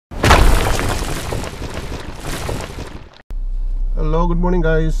Hello, good morning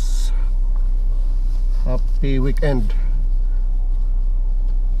guys. Happy weekend.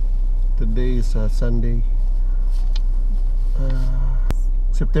 Today is Sunday,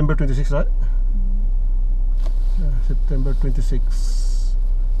 September 26, right? September 26.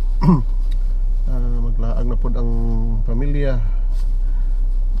 Maglaag na pod ang pamilya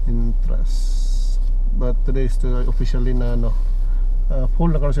in trust. But today is officially na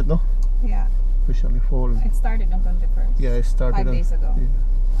full na karoset, no? Yeah. Officially full. It started on 21st. Yeah, it started 5 days ago. Yeah,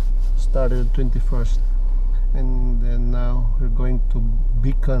 started on 21st, and then now we're going to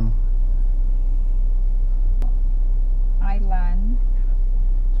Beacon Island.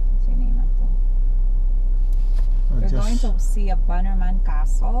 What's your name? We're going to see a Bannerman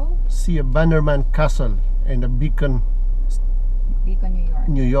Castle. See a Bannerman Castle and a Beacon, Beacon, New York.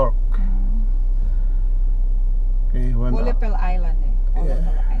 New York. Okay, Pollepel Island eh.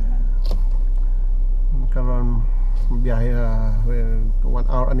 Pollepel Island. Karon biyahe we're 1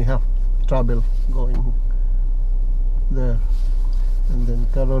 hour and a half travel going there, and then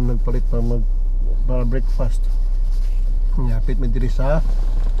karon nagpalit para breakfast. Yapit mi diri sa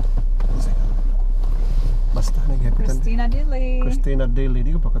basta nagyapitan Christina Daily.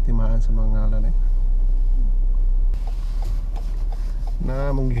 Di ko pa katimaan sa mga ngalan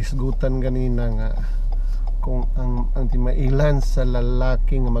na mong hisgutan ganina nga kung ang timailan sa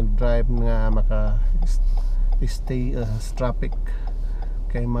lalaki nga mag-drive nga maka stay sa traffic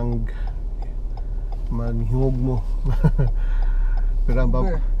kay maghingog mo. Pero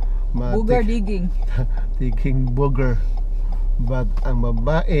booger digging. Digging booger. But ang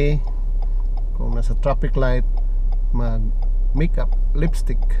babae kung nasa traffic light mag makeup,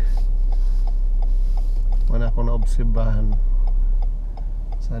 lipstick. Wala ko na obserbahan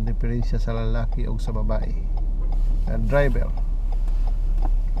sa diferensya sa lalaki o sa babae. Driver.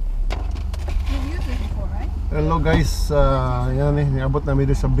 You've used it before, right? Hello guys, yan niabot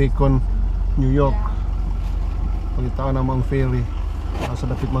namin dito sa Beacon, New York. Pagkita na mga ferry. Sa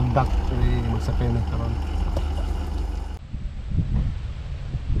dapit mag-dock, magsakay na karon.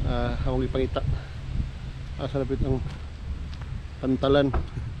 Hawag ipangita. Sa dapit ang pantalan.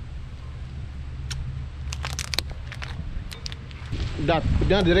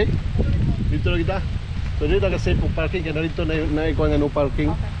 Diyan dire. Dito na kita. So dito ka safe for parking, kaya dito na ikaw nga no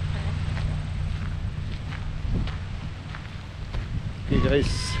parking. Okay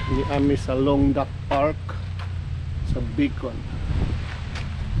guys, ni ami sa Long Dock Park sa Beacon.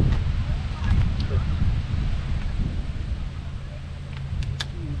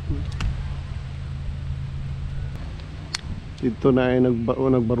 Dito na ay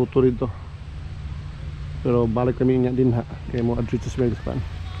nagbaruto dito. Pero balik kami niya din ha. Kaya mo adrito sa Melispan.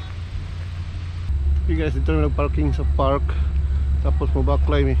 Okay guys, dito na nagparking sa park. Tapos mo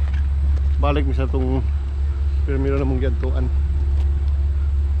backline mi. Balik mi sa itong permiro na mong giadtuan.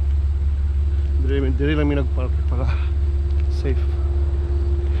 Diri lang mi nagpark para safe.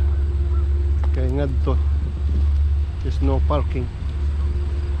 Kaya nga dito there's no parking.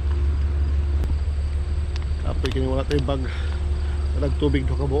 Kapoy kini wala tayo bag. Nagtubig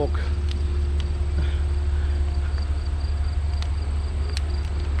do kabuok.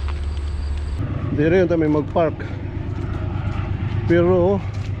 Dire yung may mag-park. Pero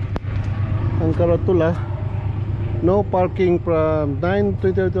ang karatula no parking from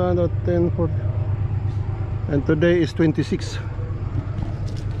 9:20 to 10:40, and today is 26.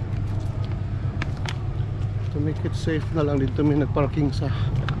 To make it safe na lang dito may nagparking sa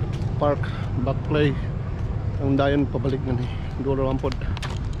park backplay. Ang dayon pabalik na ni Duro Ampod.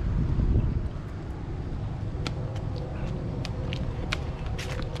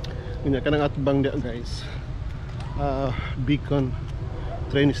 Ganyan ka ng atbang dia guys. Beacon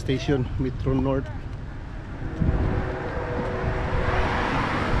train station, Metro North.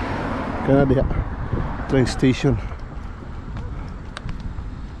 Kana dia train station.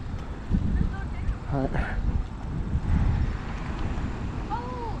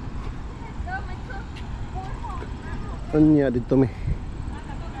 Anya dito may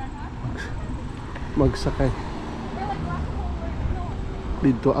magsakay.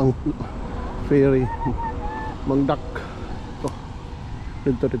 Dito ang ferry Mangdak.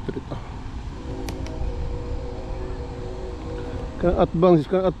 Dito. Kang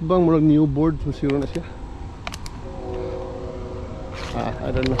atbang murag new board susiro na siya.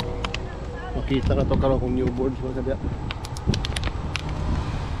 I don't know. Makita na to karon kung new board sa diya.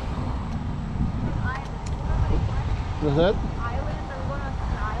 Nasad?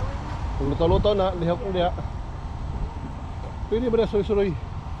 Kung luto-luto na, lihok mo diya. Pwede ba na suroy-suroy?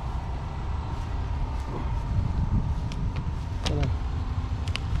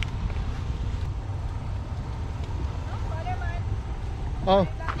 Oh,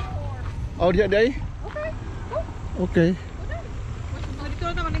 oh diya day? Okay. Okay. Dito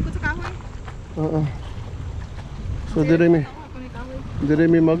na naman lingkod sa kahoy. So dire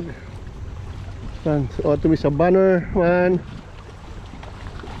mi mag saan? So ato mi sa Bannerman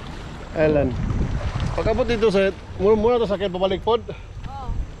Island. Pagkabot dito sa muna to sakit pabalik pod.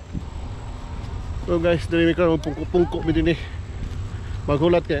 So guys, dire mi karon pungko mi dinhi.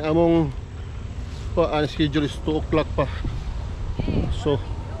 Maghulat kay among schedule is 2 o'clock pa. So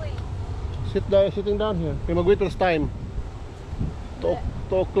sitting down here. Kay mag-wait for time. 2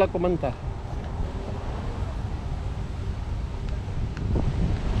 o'clock pa man ta.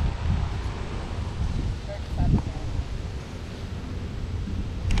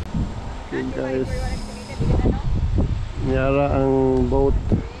 Okay guys, niyara ang boat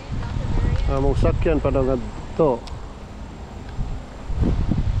among sakyan para ngadto.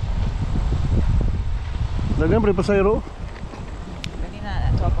 Dagan pre pasayro.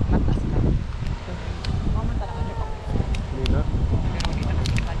 Kanina 12 o'clock na sila. Comment talaga niyo pa. Nina. Pero hindi na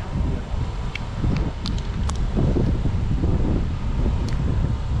kasi pa no.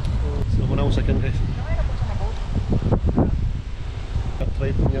 So muna ang sakyan guys. Kamay na po sa boat.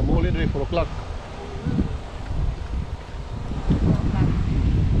 Try po niya muli rin 4 o'clock.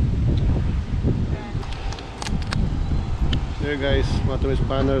 There guys, matumis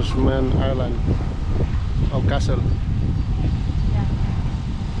Bannerman Island. Oh, Castle. Yeah.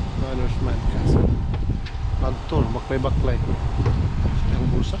 Bannerman Castle. Magtour, baklay-baklay. Ang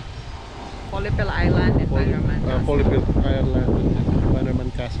bulsa. Pollepel Island and Bannerman. Pollepel Island and Bannerman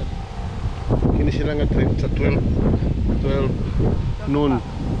Castle. Kini sila nga trip sa 12 noon.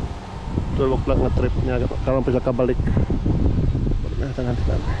 12 o'clock na trip niya. Karon pa siya kabalik. Balik na tanan.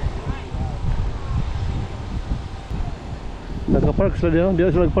 Naka-park sila diyan.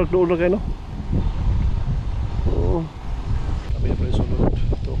 Diyan sila nag-park doon na kayo, no? Oo. Sabi niya pa rin sunod.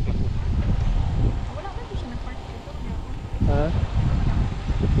 2 o'clock na. Wala ba siya nag-park dito? Ha?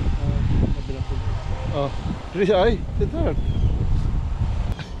 Oh, dito siya ay. Dito.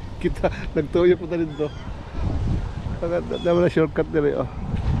 Kita, nagtuyo po tayo dito. Dama na shortcut nila, oh.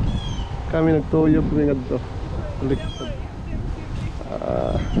 Kami nagtuyo po nga dito. Balik.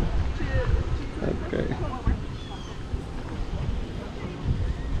 Okay.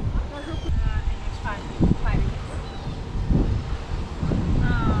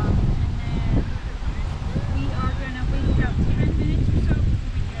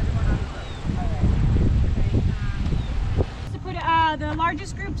 The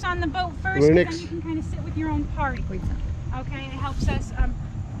largest groups on the boat first, We're and then next. you can kind of sit with your own party. Okay, it helps us.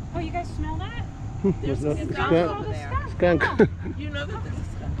 Oh, you guys smell that? There's no Skunk skunk. over there. Skunk. You know that there's a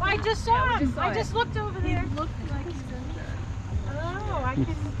skunk. I just saw Yeah, we him. just saw I it. just looked over there. Looked like he's in there. Oh, I can.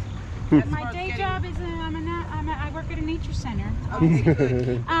 My Smart day getting- job is I work at a nature center. Okay,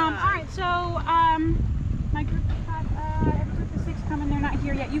 good. All right, so my group have a group of 6 coming. They're not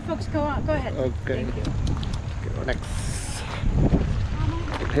here yet. You folks go on. Go ahead. Okay. Thank you. Okay, we're next.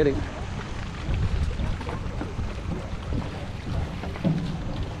 Heading.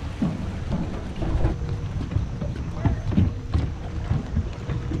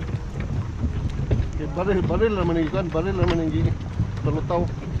 Baril naman yung ikan, baril naman yung talutaw.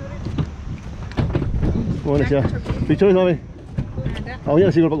 Muna siya. Picture namin. Ako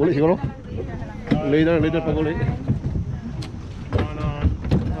yan siguro pag uli siguro. Later pag uli.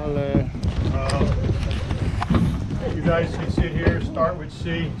 You guys can sit here, start with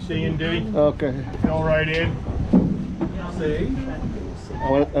C and D, Okay. fill right in.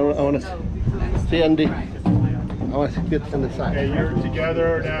 I want to see Andy. I want to sit on the Okay, side. you're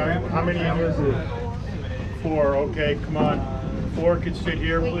together now. How many of you? 4, okay, come on. 4 can sit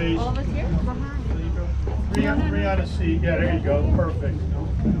here, please. All of us here? 3 on a seat, yeah, there you go, perfect.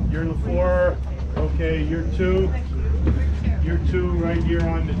 You're the 4, okay, you're 2. You're 2 right here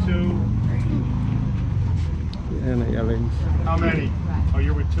on the 2. Yan ay arrange. How many? Oh,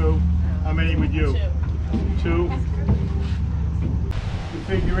 you're with 2? How many with you? 2.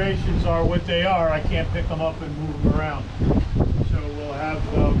 Configurations are what they are. I can't pick them up and move them around. So we'll have,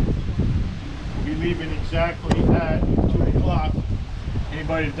 we'll be leaving exactly at 2 o'clock.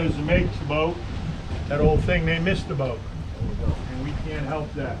 Anybody that doesn't make the boat, that old thing, they missed the boat. And we can't help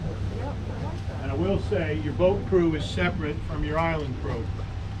that. And I will say, your boat crew is separate from your island crew.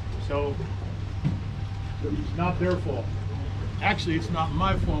 So it's not their fault. Actually, it's not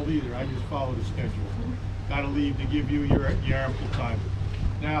my fault either. I just follow the schedule. Got to leave to give you your ample time.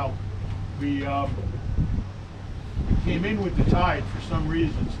 Now, we came in with the tide for some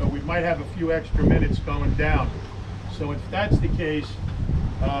reason, so we might have a few extra minutes going down. So if that's the case,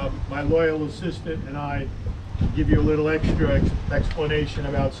 my loyal assistant and I give you a little extra explanation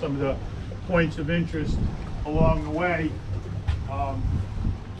about some of the points of interest along the way.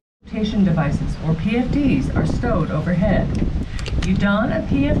 Flotation devices, or PFDs, are stowed overhead. You don a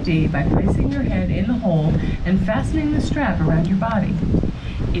PFD by placing your head in the hole and fastening the strap around your body.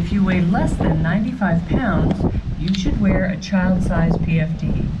 If you weigh less than 95 pounds, you should wear a child-sized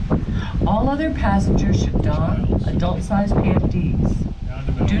PFD. All other passengers should don adult-sized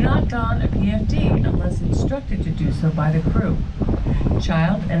PFDs. Do not don a PFD unless instructed to do so by the crew.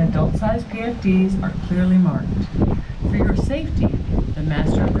 Child and adult-sized PFDs are clearly marked. For your safety, the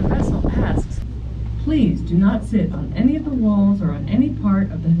master of the vessel asks, please do not sit on any of the walls or on any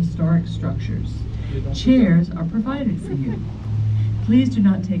part of the historic structures. Chairs are provided for you. Please do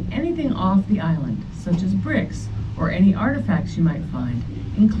not take anything off the island, such as bricks or any artifacts you might find,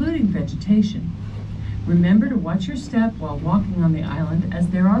 including vegetation. Remember to watch your step while walking on the island, as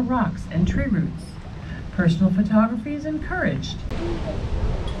there are rocks and tree roots. Personal photography is encouraged.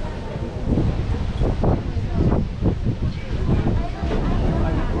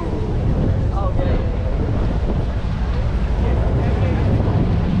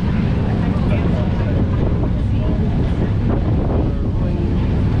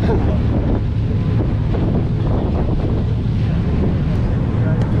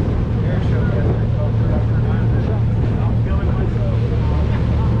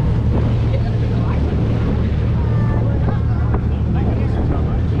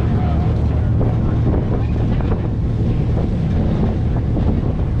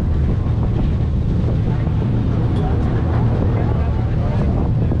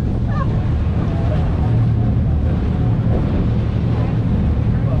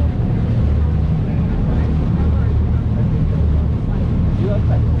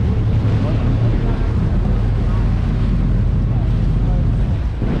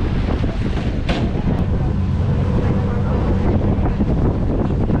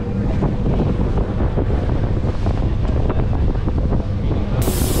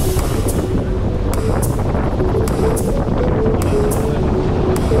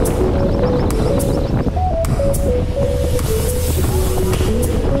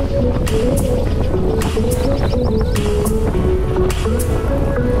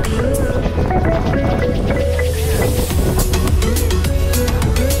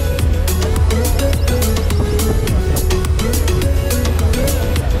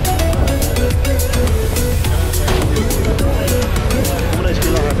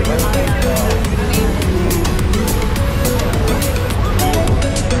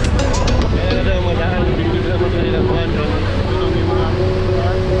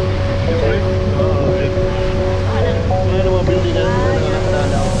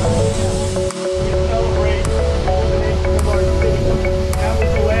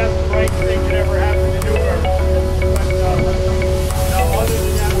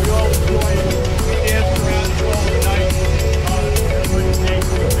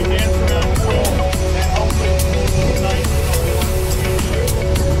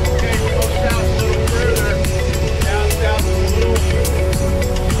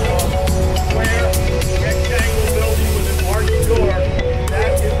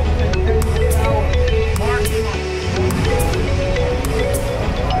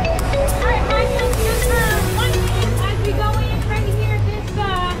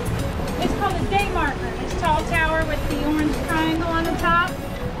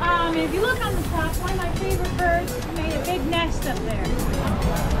 If you look on the top, one of my favorite birds made a big nest up there.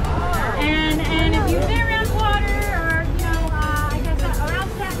 And if you've been around water, or I guess around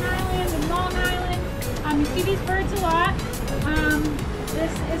Staten Island and Long Island, you see these birds a lot.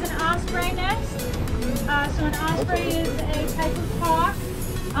 This is an osprey nest. So an osprey is a type of hawk.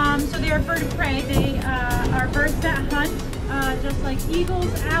 So they are a bird of prey. They are birds that hunt, just like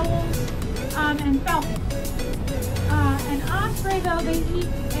eagles, owls, and falcons. An osprey, though, they eat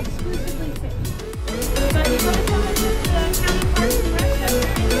exclusively fish. But you go to some of the county parks and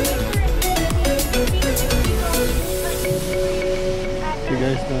Okay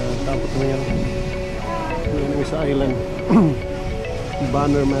guys, tapos kami yan sa island.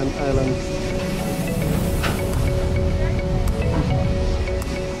 Bannerman Island.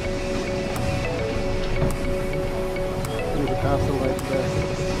 There's a castle right there.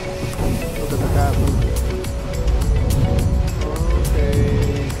 Look at the castle.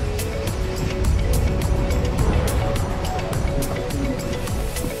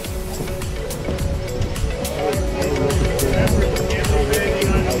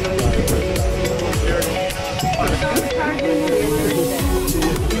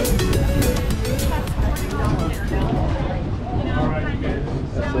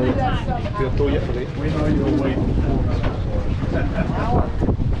 We know you're waiting for us.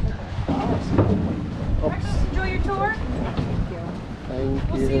 Oops. Enjoy your tour. Thank you.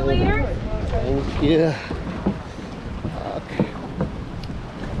 We'll see you later. Thank you. Okay.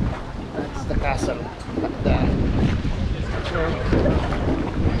 That's the castle. Up there.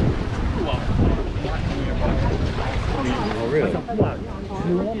 Oh, really?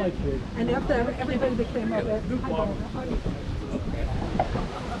 And after everybody that came up,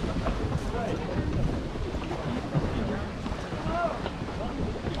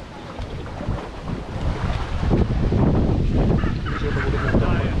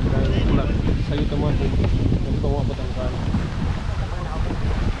 Sa'yo teman, bawa batangkan.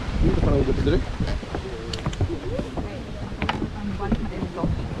 Ini parang udah dito. Balik na din ito.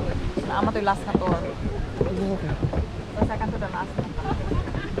 Naama to yung last na tour. The second to the last na.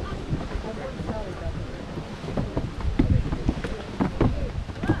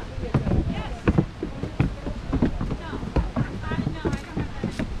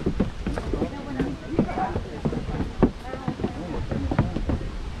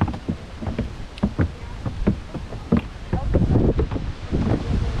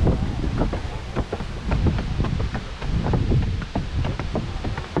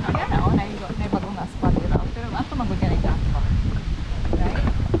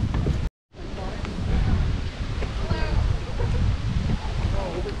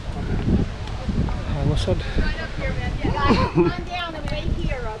 Hangosod. Come down and wait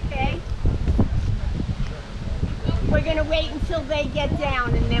here, okay? We're gonna wait until they get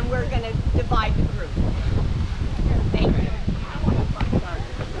down and then we're gonna divide the group. Thank you.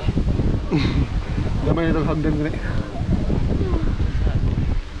 Gamay na hagdan gani.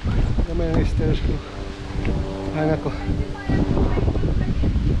 Gamay ang stairs ko. Hanga ko.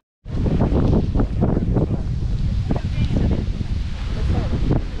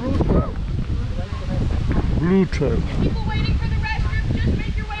 Blue trail. People waiting for the restroom, just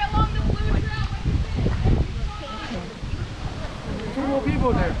make your way along the blue trail. Two more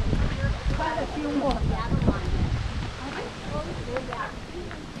people there.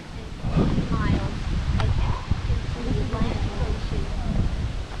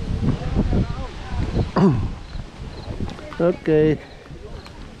 Okay.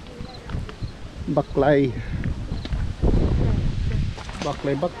 Baklay.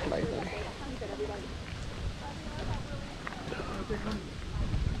 Baklay.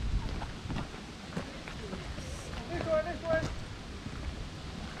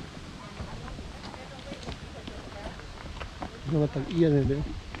 Mga tag-iyan na din.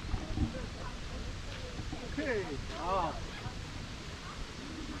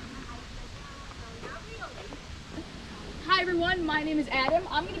 Hi everyone, my name is Adam.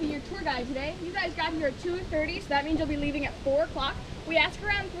 I'm going to be your tour guide today. You guys got here at 2:30, so that means you'll be leaving at 4 o'clock. We ask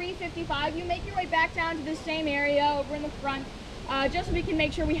around 3:55. You make your way back down to the same area over in the front, just so we can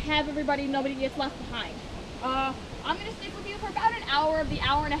make sure we have everybody, nobody gets left behind. I'm going to stick with you for about an hour of the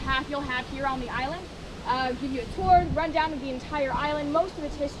hour and a half you'll have here on the island. Give you a tour, run down of the entire island, most of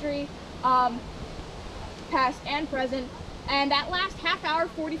its history, past and present. And that last half hour,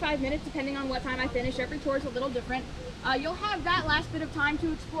 45 minutes, depending on what time I finish, every tour is a little different. You'll have that last bit of time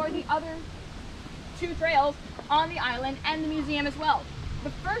to explore the other 2 trails on the island and the museum as well.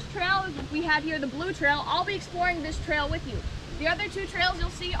 The first trail we have here, the Blue Trail. I'll be exploring this trail with you. The other 2 trails you'll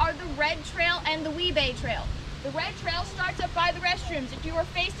see are the Red Trail and the Wee Bay Trail. The Red Trail starts up by the restrooms. If you are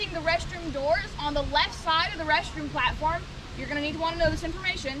facing the restroom doors on the left side of the restroom platform, you're going to need to want to know this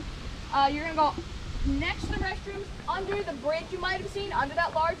information. You're going to go next to the restrooms, under the bridge you might have seen, under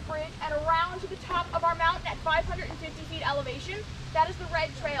that large bridge, and around to the top of our mountain at 550 feet elevation. That is the Red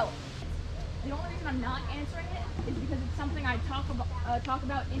Trail. The only reason I'm not answering it is because it's something I talk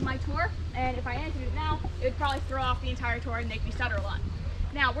about in my tour, and if I answered it now, it would probably throw off the entire tour and make me stutter a lot.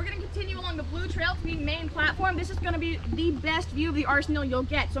 Now, we're going to continue along the Blue Trail to the main platform. This is going to be the best view of the arsenal you'll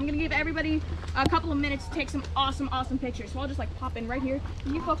get. So I'm going to give everybody a couple of minutes to take some awesome pictures. So I'll just like pop in right here.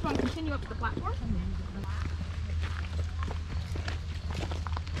 And you folks want to continue up to the platform?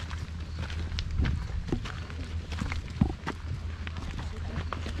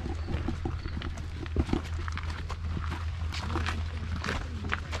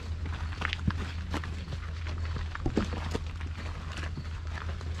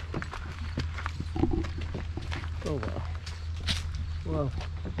 Oh wow. Wow,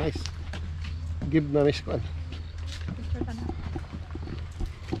 nice. Give na nice one.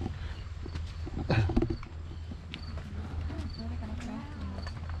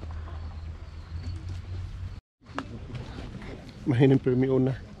 Mahinim pero may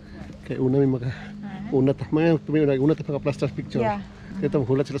una. Kaya una may una ta. May una ta pagka-plaster picture. Yeah. Ito,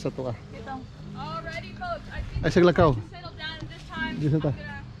 hulat sila sa tuwa. Alrighty, folks. I think Ay, saglakaw. we settle down at this time. Dito I'm ta.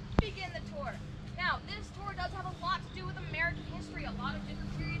 gonna begin the tour. Now, this tour does have a lot to do with American history. A lot of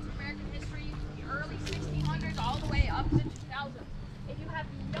different periods of American history, the early 1600s all the way up to 2000. If you have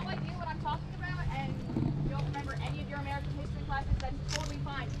no idea what I'm talking about and you don't remember any of your American history classes, that's totally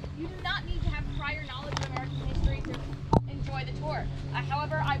fine. You do not need to have prior knowledge of American history to enjoy the tour.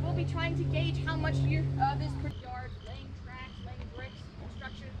 However, I will be trying to gauge how much this yard, laying tracks, laying bricks,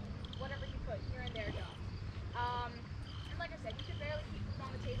 construction, whatever you put here and there does. And like I said, you could barely keep food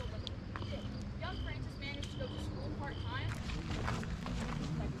on the table, but he did. Young Francis managed to go to school part-time.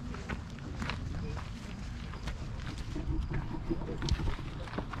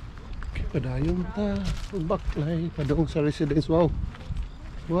 Padayon ta, baklay, padong sa residence. Wow,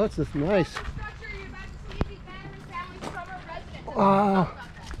 what's this nice. Structure, you're about to see the Bannerman family's summer residence. Wow,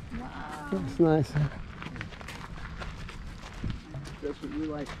 that's nice. That's what you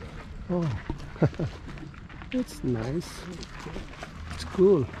like. Oh, it's nice. It's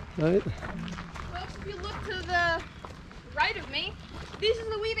cool, right? Folks, if you look to the right of me, this is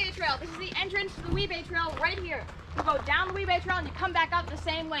the Weebay Trail. This is the entrance to the Weebay Trail right here. You go down the Weebay Trail and you come back up the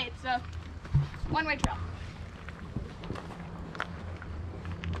same way. It's a one-way trail.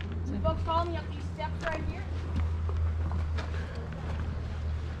 So folks, follow me up these steps right here.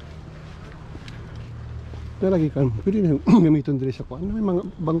 Nalagi kan, pwede na gamitin diri sa kuan. May mga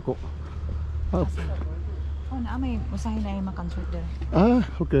bangko. Ah, Oh, na may usahin na yung makonsult there. ah,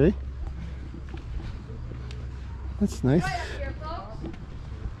 okay. That's nice. Right up here, folks.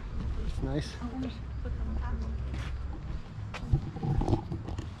 It's nice.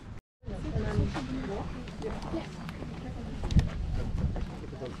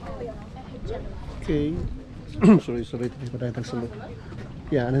 Okay. sorry. Hindi pa tayo tagsulod.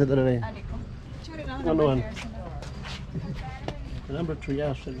 Yeah, ano ito na Adik ko. Tsuri na Ano man? Number 3,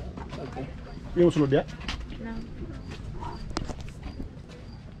 yeah. Okay. Yung sunod ya? No.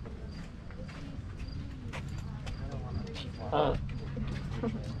 Ah.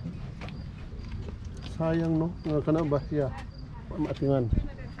 Sayang no, nga kana ba? Yeah. Maatingan.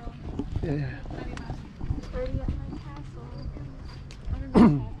 Yeah.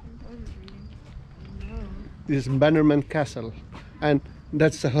 This is Bannerman Castle, and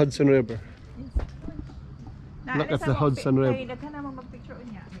that's the Hudson River. Look at the Hudson River. Daghan na mo mag-picture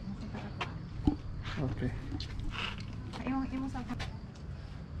niya. Okay. Imo sa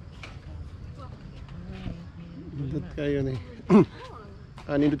Nindot kayo ni.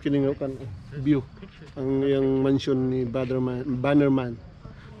 Nindot kayo kan view. Ang yung mansion ni Bannerman.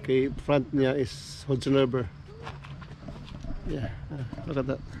 Kay front niya is Hudson River. Yeah, look at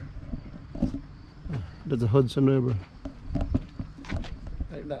that. That's the Hudson River.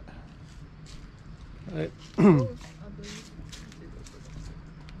 Like that. Right.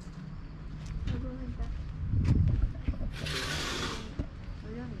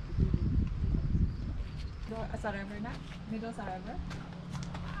 sa river na? Middle sa river?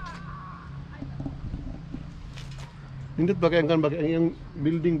 Nindot ba kaya ang yung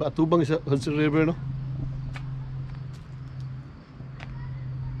building ba atubang sa Hudson River no?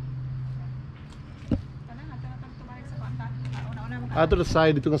 To the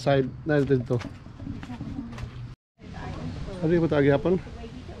side, dito nga side. Na dito. Ano yung matagi hapon?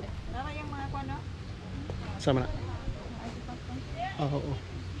 Tama yung mga kuano? Sama na. Oo.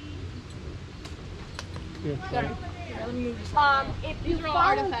 Yeah. If you These are all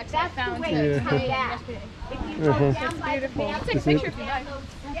follow, artifacts I that's the found way here. to come Yeah. back. If you go Uh-huh. down by the beautiful. I'll take a Is it? picture if you like.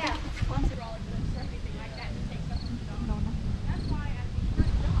 Yeah. Sponsor all of this or anything like that to take some. That's why at the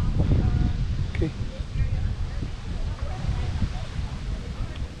first Okay.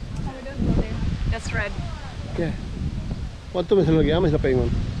 That's red. Okay. What to masih lagi amas apa ingon?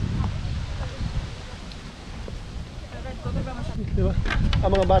 Diba?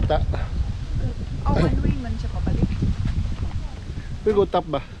 Ang mga bata. Oh, one way man siya pabalik. We go top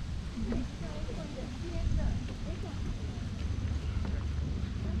ba?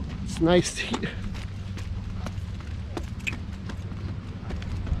 It's nice here.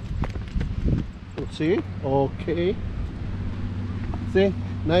 See? Okay. See?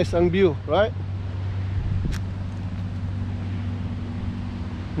 Nice ang view, right?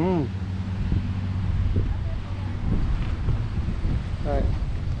 Alright.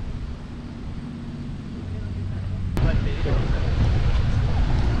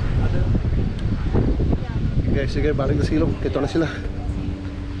 Guys, sige, balik na silong. Kito na sila.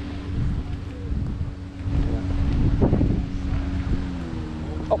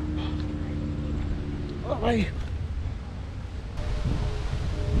 Up. Okay.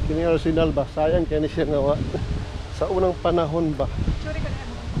 Kini original ba? Sayang kaya siya nga sa unang panahon ba? Tsuri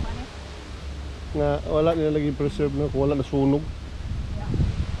nga wala nila lagi preserve na kung wala nasunog.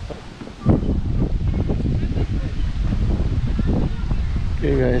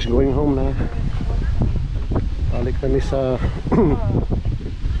 Okay guys, going home na. Balik kami sa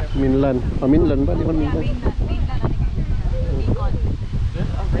Minlan. Minlan ba? Di ba Minlan?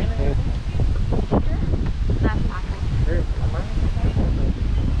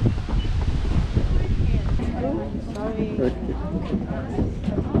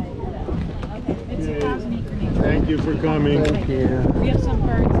 Thank you for coming. Thank you. We have some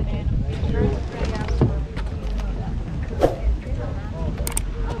birds and animals.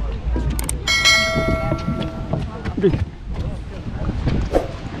 Okay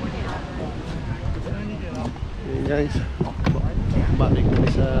guys, balik kami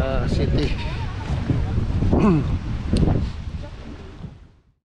sa city.